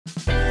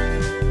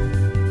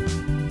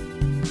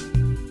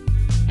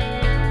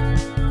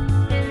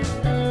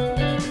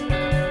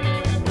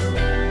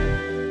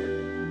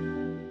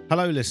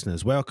Hello,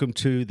 listeners. Welcome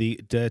to the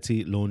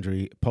Dirty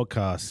Laundry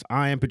podcast.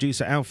 I am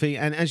producer Alfie,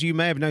 and as you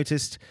may have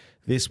noticed,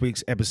 this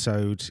week's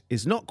episode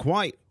is not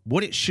quite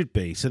what it should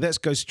be. So let's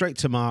go straight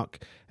to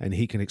Mark, and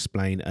he can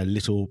explain a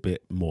little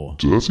bit more.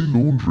 Dirty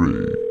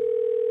Laundry.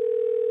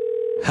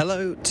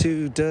 Hello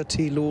to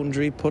Dirty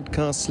Laundry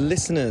podcast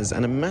listeners,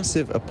 and a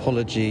massive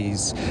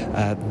apologies.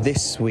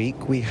 This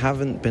week we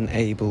haven't been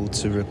able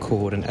to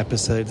record an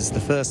episode. It's the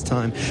first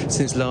time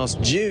since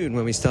last June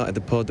when we started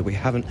the pod that we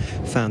haven't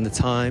found the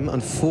time.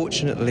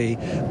 Unfortunately,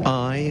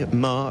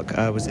 Mark,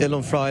 was ill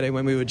on Friday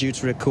when we were due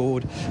to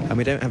record, and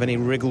we don't have any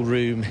wriggle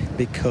room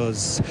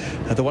because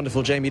the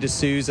wonderful Jamie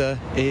D'Souza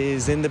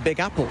is in the Big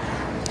Apple.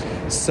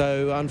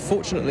 So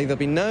unfortunately there'll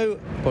be no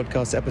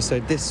podcast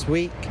episode this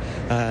week,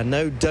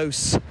 no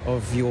dose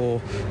of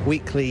your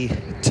weekly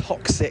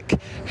toxic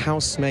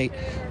housemate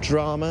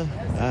drama,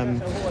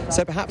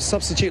 so perhaps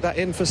substitute that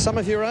in for some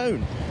of your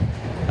own.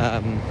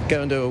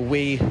 Go and do a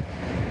wee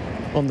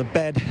on the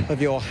bed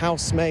of your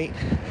housemate,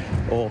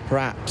 or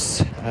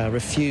perhaps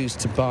refuse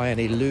to buy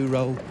any loo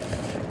roll,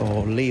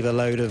 or leave a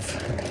load of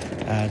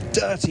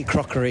dirty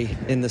crockery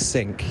in the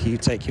sink. You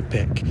take your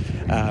pick.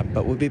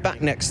 But we'll be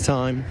back next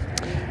time,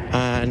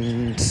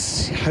 and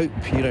hope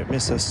you don't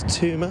miss us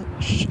too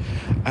much,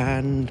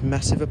 and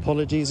massive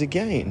apologies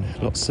again.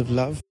 Lots of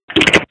love.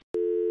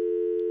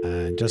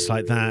 And just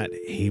like that,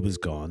 he was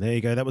gone. There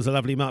you go. That was a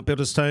lovely Mark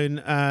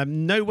Biddlestone.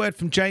 No word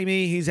from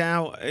Jamie. He's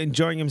out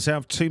enjoying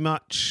himself too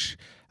much.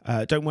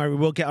 Don't worry,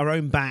 we'll get our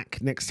own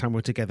back next time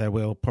we're together.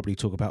 We'll probably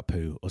talk about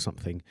poo or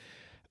something.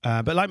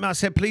 But like Mark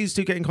said, please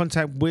do get in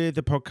contact with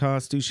the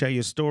podcast. Do share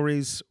your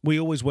stories. We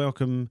always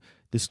welcome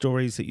the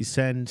stories that you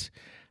send.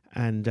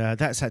 And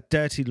that's at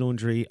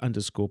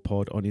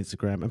dirtylaundry_pod on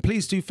Instagram. And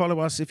please do follow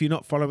us if you're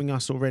not following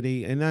us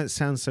already. And that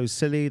sounds so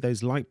silly,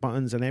 those like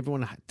buttons, and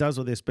everyone does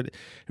all this, but it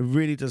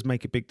really does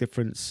make a big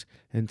difference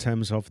in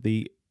terms of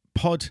the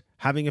pod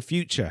having a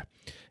future.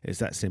 It's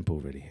that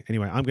simple, really.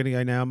 Anyway, I'm going to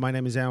go now. My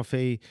name is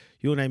Alfie.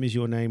 Your name is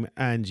your name.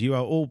 And you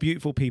are all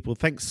beautiful people.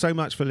 Thanks so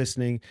much for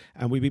listening.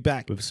 And we'll be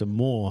back with some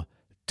more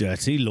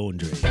Dirty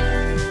Laundry.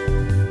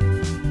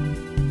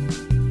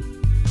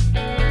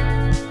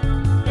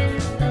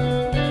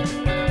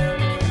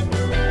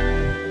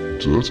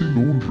 Dirty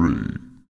Laundry.